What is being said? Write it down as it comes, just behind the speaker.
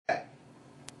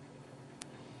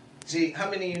See, how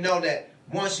many of you know that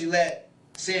once you let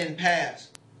sin pass,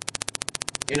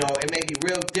 you know, it may be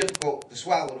real difficult to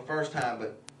swallow the first time,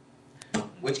 but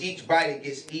with each bite it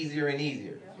gets easier and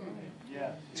easier.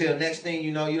 Yeah. Till next thing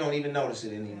you know, you don't even notice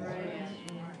it anymore.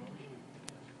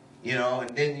 You know,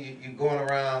 and then you're going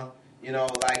around, you know,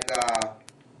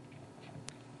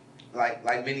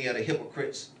 like many of the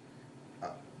hypocrites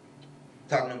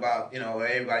talking about, you know,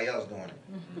 everybody else doing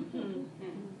it.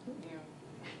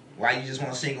 Why you just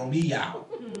want to single me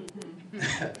out?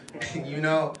 You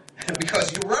know,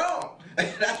 because you're wrong.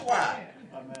 That's why.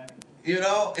 You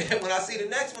know, when I see the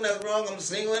next one that's wrong, I'm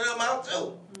singling them out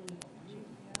too.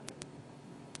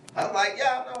 I'm like,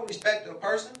 yeah, I don't respect a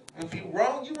person. If you're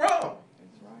wrong, you're wrong.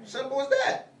 Simple as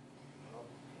that.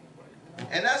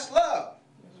 And that's love.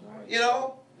 You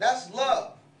know, that's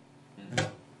love.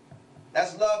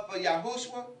 That's love for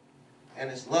Yahushua, and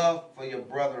it's love for your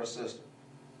brother or sister.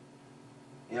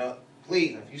 You know,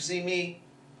 please, if you see me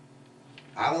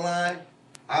out of line,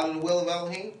 out of the will of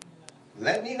Elohim,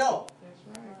 let me know.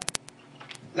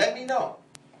 Let me know.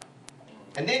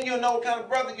 And then you'll know what kind of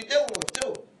brother you're dealing with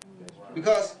too.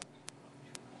 Because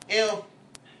if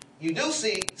you do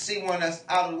see one that's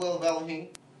out of the will of Elohim,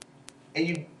 and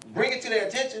you bring it to their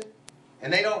attention,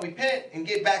 and they don't repent and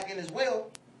get back in his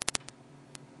will,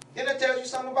 then it tells you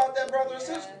something about that brother or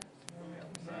sister.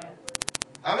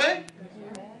 Amen?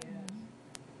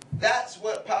 That's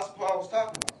what Apostle Paul was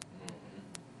talking about.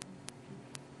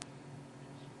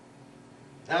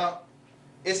 Now,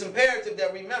 it's imperative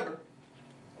that we remember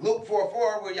Luke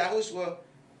 4:4, where Yahushua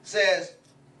says,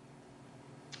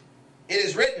 "It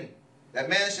is written that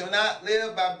man shall not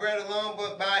live by bread alone,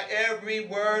 but by every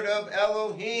word of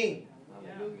Elohim."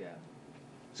 Hallelujah.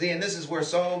 See, and this is where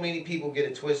so many people get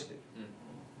it twisted.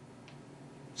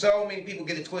 So many people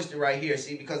get it twisted right here,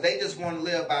 see, because they just want to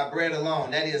live by bread alone.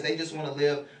 That is, they just want to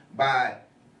live by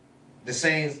the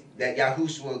sayings that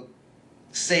Yahushua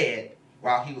said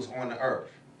while he was on the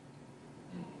earth.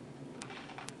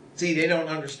 See, they don't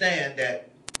understand that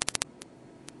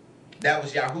that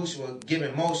was Yahushua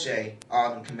giving Moshe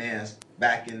all the commands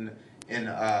back in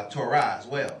Torah as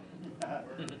well.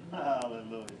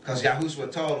 Because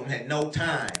Yahushua told him had no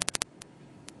time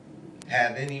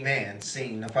have any man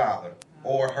seen the Father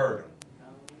or heard him.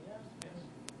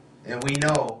 And we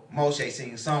know Moshe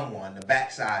seen someone, the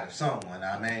backside of someone,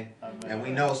 amen. And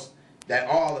we know that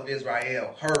all of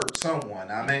Israel heard someone,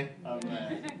 amen.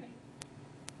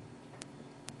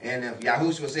 And if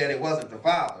Yahushua said it wasn't the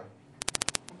Father,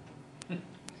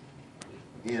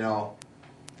 you know,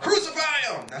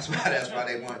 crucify him. That's why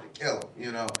they wanted to kill him,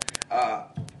 you know.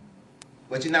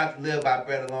 But you're not to live by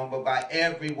bread alone, but by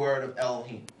every word of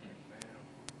Elohim.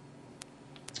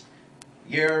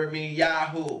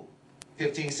 Yirmiyahu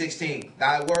 15:16.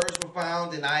 Thy words were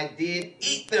found, and I did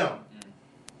eat them.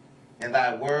 And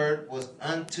thy word was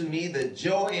unto me the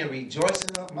joy and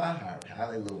rejoicing of my heart.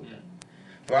 Hallelujah.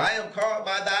 For I am called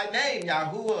by thy name,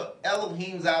 Yahuwah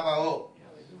Elohim Zavaot.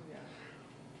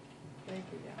 Thank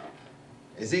you,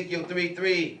 Yah. Ezekiel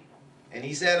 3:3. And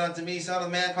he said unto me, Son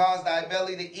of man, cause thy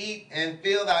belly to eat, and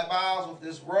fill thy bowels with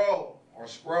this roll or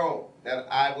scroll that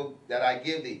I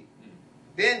give thee.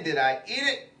 Then did I eat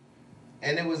it,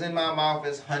 and it was in my mouth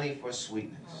as honey for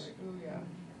sweetness. Hallelujah.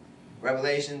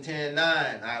 Revelation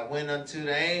 10:9. I went unto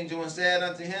the angel and said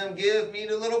unto him, Give me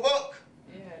the little book.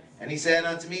 Yes. And he said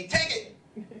unto me, Take it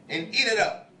and eat it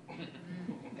up.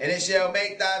 And it shall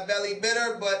make thy belly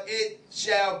bitter, but it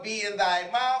shall be in thy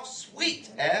mouth sweet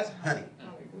as honey.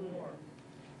 Hallelujah.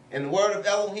 And the word of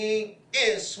Elohim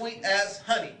is sweet as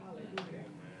honey. Hallelujah.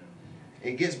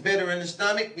 It gets bitter in the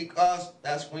stomach because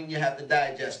that's when you have to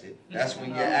digest it. That's when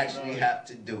you actually have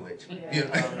to do it. You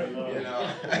know,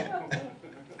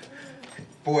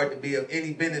 for it to be of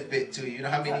any benefit to you. You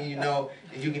know how many of you know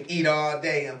you can eat all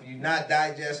day, and if you're not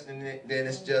digesting it, then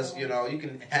it's just, you know, you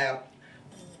can have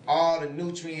all the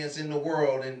nutrients in the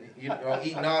world and, you know,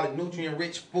 eating all the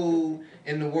nutrient-rich food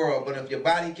in the world. But if your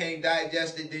body can't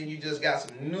digest it, then you just got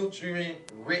some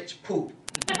nutrient-rich poop.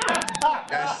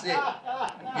 That's it.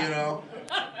 You know,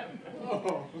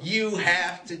 you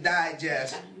have to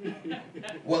digest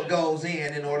what goes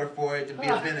in order for it to be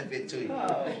a benefit to you.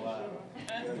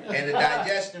 And the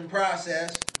digestion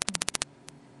process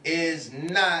is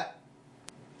not,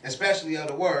 especially of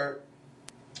the word,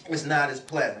 it's not as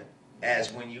pleasant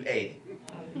as when you ate it.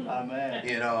 Amen.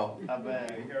 You know, Amen.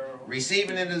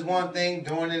 receiving it is one thing,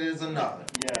 doing it is another.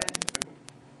 Yes.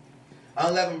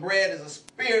 Unleavened bread is a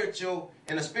spiritual,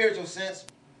 in a spiritual sense,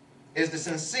 is the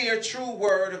sincere true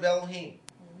word of Elohim.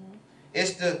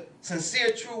 It's the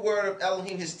sincere true word of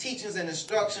Elohim, his teachings and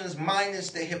instructions minus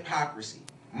the hypocrisy.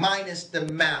 minus the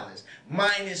malice,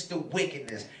 minus the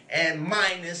wickedness, and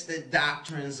minus the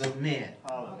doctrines of men.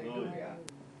 Hallelujah.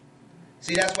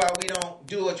 See, that's why we don't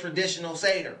do a traditional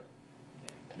Seder,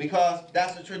 because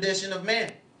that's a tradition of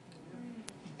men.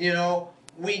 You know,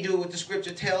 we do what the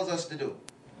scripture tells us to do.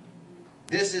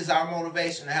 This is our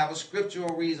motivation, to have a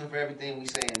scriptural reason for everything we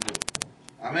say and do.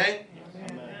 Amen?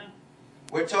 Amen.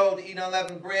 We're told to eat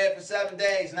unleavened bread for 7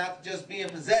 days, not to just be in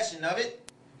possession of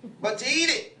it, but to eat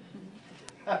it.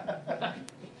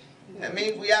 That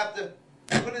means we have to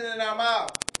put it in our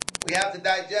mouth. We have to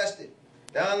digest it.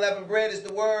 The unleavened bread is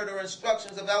the word or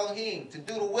instructions of Elohim, to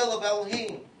do the will of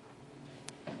Elohim.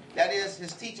 That is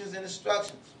his teachings and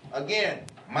instructions. Again,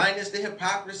 minus the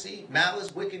hypocrisy,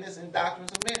 malice, wickedness, and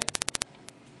doctrines of men.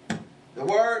 The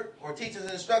word or teachings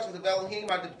and instructions of Elohim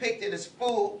are depicted as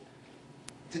food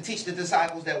to teach the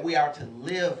disciples that we are to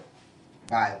live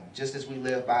by them, just as we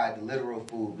live by the literal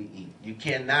food we eat. You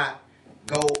cannot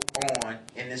go on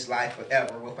in this life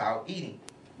forever without eating.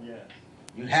 Yes.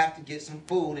 You have to get some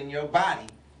food in your body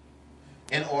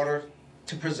in order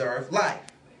to preserve life.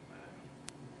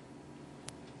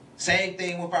 Same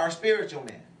thing with our spiritual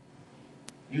man.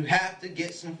 You have to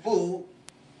get some food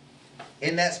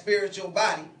in that spiritual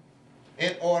body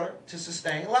in order to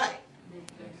sustain life.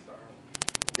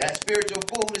 That spiritual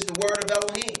food is the word of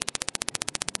Elohim.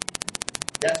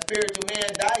 That spiritual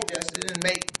man digests it and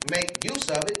make use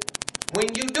of it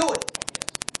when you do it.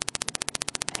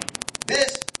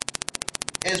 This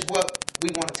is what we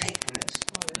want to take from this.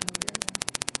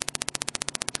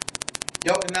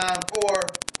 Yochanan 4,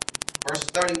 verses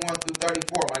 31 through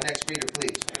 34. My next reader,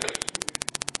 please.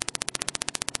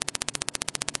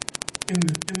 In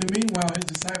the meanwhile, his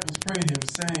disciples prayed him,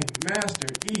 saying, Master,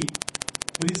 eat.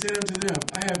 But he said unto them,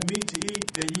 I have meat to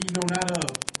eat that ye know not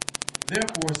of.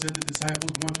 Therefore said the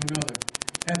disciples one to another,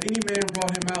 Hath any man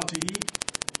brought him out to eat?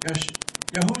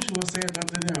 Yahushua saith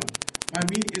unto them, My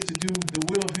meat is to do the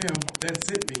will of him that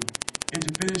sent me, and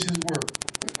to finish his work.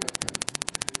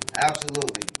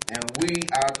 Absolutely. And we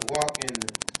are to walk in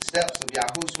the steps of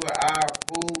Yahushua. Our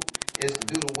food is to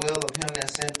do the will of him that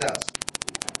sent us,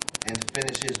 and to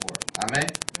finish his work.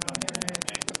 Amen?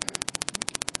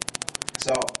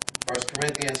 So, 1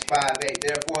 Corinthians 5:8.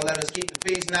 Therefore, let us keep the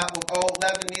feast not with old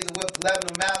leaven, neither with the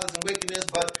leaven of malice and wickedness,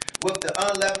 but with the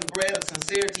unleavened bread of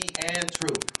sincerity and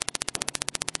truth.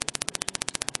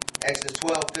 Exodus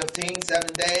 12:15.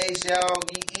 7 days shall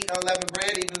ye eat unleavened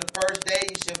bread, even the first day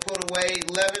ye shall put away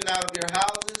leaven out of your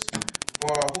houses.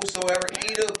 For whosoever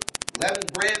eateth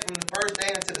leavened bread from the first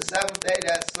day unto the seventh day,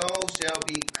 that soul shall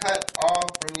be cut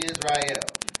off from Israel.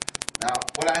 Now,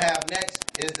 what I have next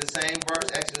is the same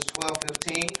verse, Exodus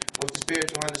 12:15, with the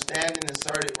spiritual understanding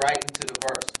inserted right into the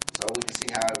verse, so we can see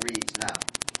how it reads now.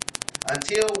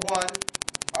 Until one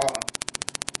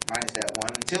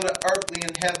is earthly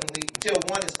and heavenly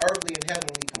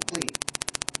complete,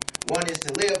 one is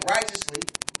to live righteously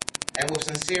and with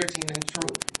sincerity and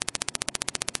truth.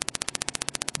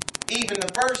 Even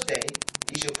the first day,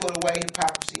 ye shall put away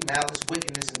hypocrisy, malice,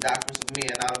 wickedness, and doctrines of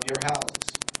men out of your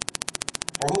houses.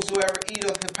 For whosoever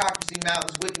eateth hypocrisy,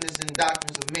 malice, wickedness, and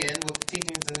doctrines of men, with the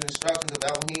teachings and instructions of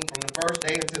Elohim from the first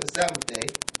day until the seventh day,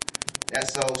 that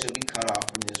soul shall be cut off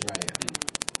from Israel.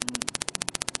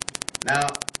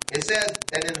 Now, it says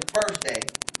that in the first day,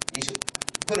 you should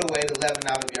put away the leaven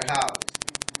out of your houses.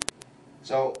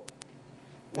 So,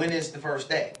 when is the first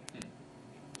day?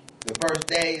 The first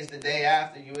day is the day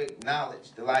after you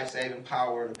acknowledge the life-saving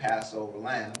power of the Passover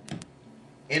lamb,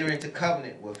 enter into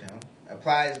covenant with him,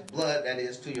 apply his blood, that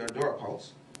is, to your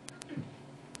doorposts,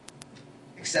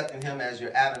 accepting him as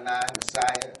your Adonai,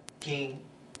 Messiah, King,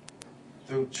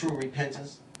 through true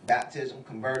repentance, baptism,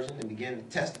 conversion, and begin to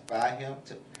testify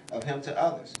of him to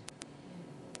others.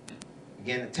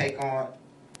 Begin to take on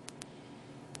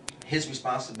his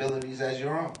responsibilities as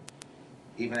your own,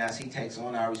 even as he takes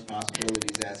on our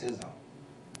responsibilities as his own.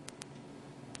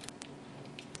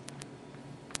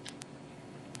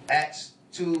 Acts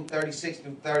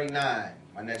 2:36-39.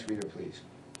 My next reader, please.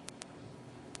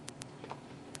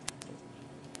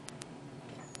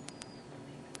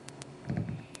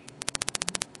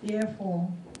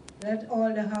 Therefore, let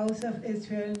all the house of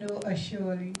Israel know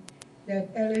assuredly that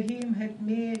Elohim hath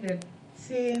made that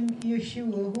same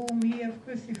Yeshua whom he hath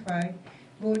crucified,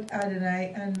 both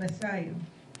Adonai and Messiah.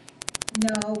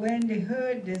 Now when they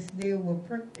heard this, they were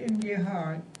pricked in their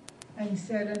heart, and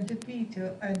said unto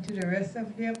Peter and to the rest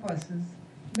of the apostles,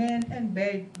 Men and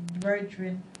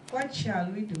brethren, what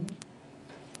shall we do?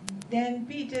 Then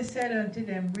Peter said unto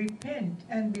them, Repent,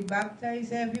 and be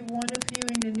baptized every one of you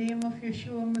in the name of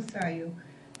Yeshua Messiah,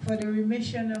 for the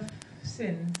remission of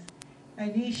sins,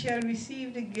 and ye shall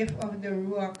receive the gift of the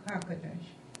Ruach HaKodesh.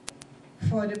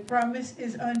 For the promise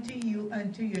is unto you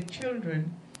and to your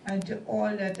children, and to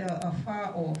all that are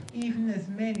afar off, even as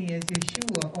many as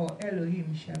Yeshua or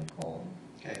Elohim shall call.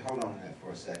 Okay, hold on to that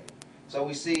for a second. So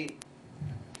we see,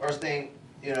 first thing,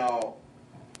 you know,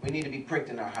 we need to be pricked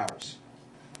in our hearts.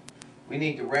 We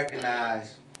need to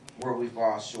recognize where we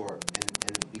fall short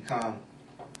and become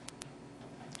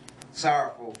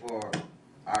sorrowful for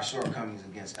our shortcomings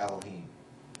against Elohim.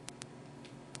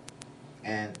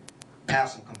 And have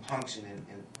some compunction and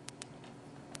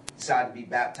decide to be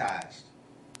baptized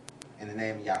in the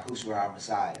name of Yahushua our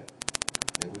Messiah,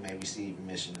 that we may receive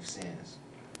remission of sins.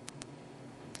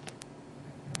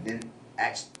 Then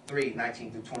Acts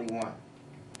 3:19 through 21.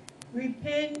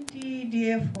 Repent ye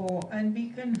therefore, and be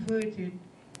converted,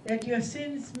 that your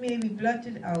sins may be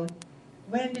blotted out,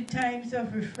 when the times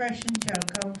of refreshing shall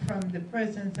come from the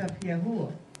presence of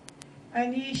Yahuwah.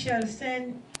 And ye shall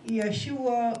send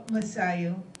Yeshua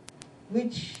Messiah,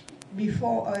 which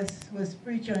before us was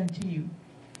preached unto you,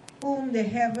 whom the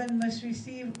heaven must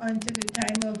receive unto the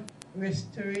time of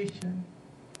restitution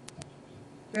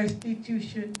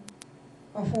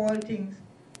of all things,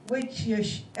 which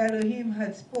Elohim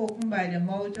had spoken by the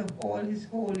mouth of all his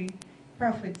holy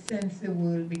prophets since the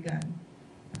world began.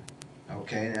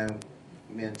 Okay, now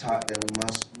we've been taught that we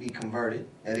must be converted.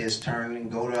 That is, turn and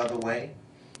go the other way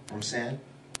from sin.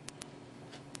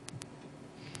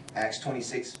 Acts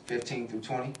 26:15 through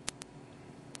 20.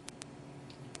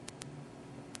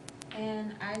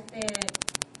 And I said,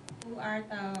 Who art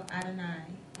thou, Adonai?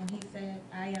 And he said,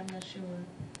 I am Yeshua,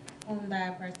 whom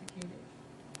thou persecuted.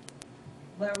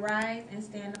 But rise and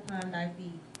stand upon thy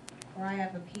feet, for I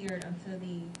have appeared unto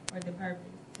thee for the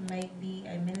purpose, to make thee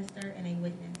a minister and a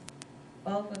witness,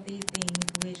 both of these things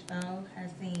which thou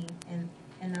hast seen,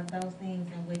 and of those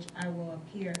things in which I will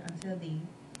appear unto thee,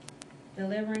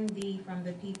 delivering thee from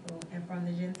the people and from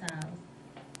the Gentiles,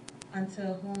 unto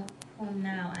whom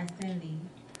now I send thee,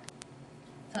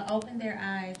 to open their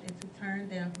eyes and to turn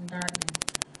them from darkness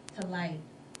to light,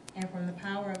 and from the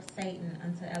power of Satan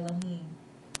unto Elohim,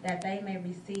 that they may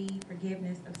receive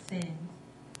forgiveness of sins,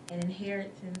 and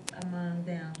inheritance among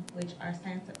them which are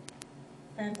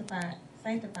sanctified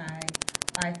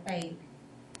by faith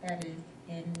that is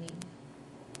in me.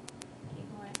 Keep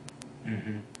going.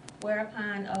 Mm-hmm.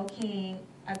 Whereupon, O King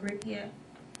Agrippa,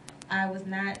 I was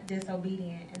not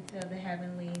disobedient until the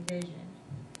heavenly vision,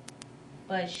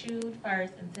 but shewed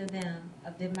first unto them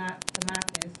of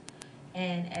Damascus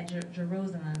and at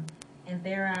Jerusalem, and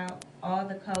throughout all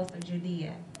the coast of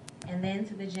Judea, and then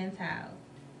to the Gentiles,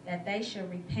 that they should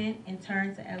repent and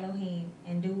turn to Elohim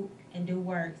and do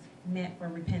works meant for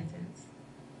repentance.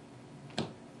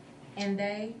 And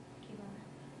they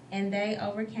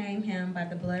overcame him by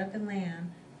the blood of the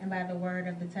Lamb and by the word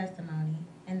of the testimony,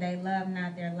 and they loved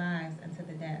not their lives unto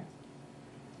the death.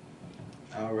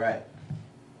 All right.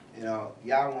 You know,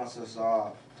 Yah wants us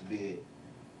all to be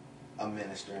a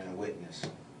minister and a witness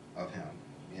of him.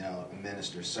 You know, a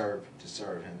minister to serve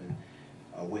him, and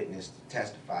a witness to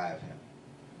testify of him.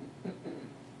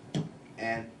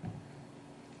 And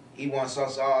he wants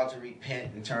us all to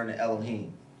repent and turn to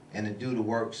Elohim and to do the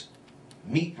works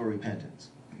meet for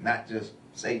repentance, not just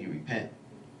say you repent.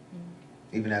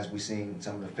 Even as we've seen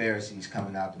some of the Pharisees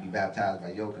coming out to be baptized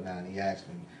by Yochanan, he asked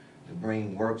them to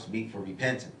bring works meet for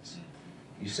repentance.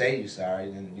 You say you're sorry,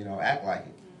 then, you know, act like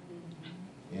it.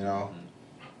 You know,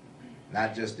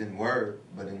 not just in word,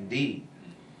 but in deed.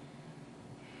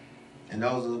 And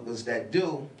those of us that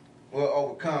do will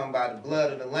overcome by the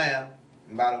blood of the Lamb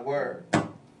and by the word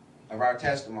of our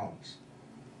testimonies.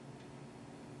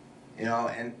 You know,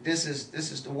 and this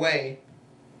is the way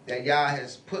that Yah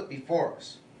has put before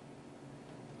us.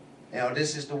 You know,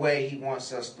 this is the way he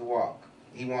wants us to walk.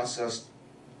 He wants us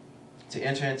to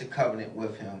enter into covenant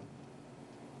with him.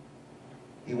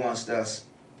 He wants us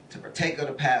to partake of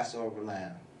the Passover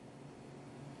lamb.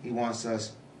 He wants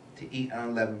us to eat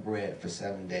unleavened bread for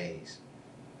 7 days.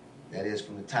 That is,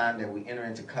 from the time that we enter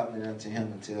into covenant unto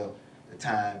him until the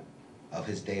time of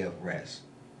his day of rest,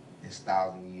 his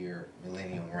 1,000-year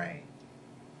millennium reign.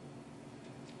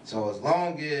 So as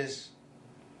long as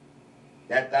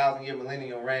that 1,000-year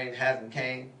millennial reign hasn't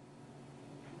came,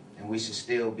 and we should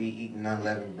still be eating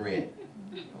unleavened bread.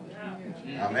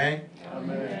 Amen?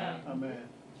 Amen. Amen.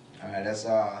 All right, that's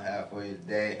all I have for you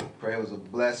today. Pray it was a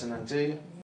blessing unto you.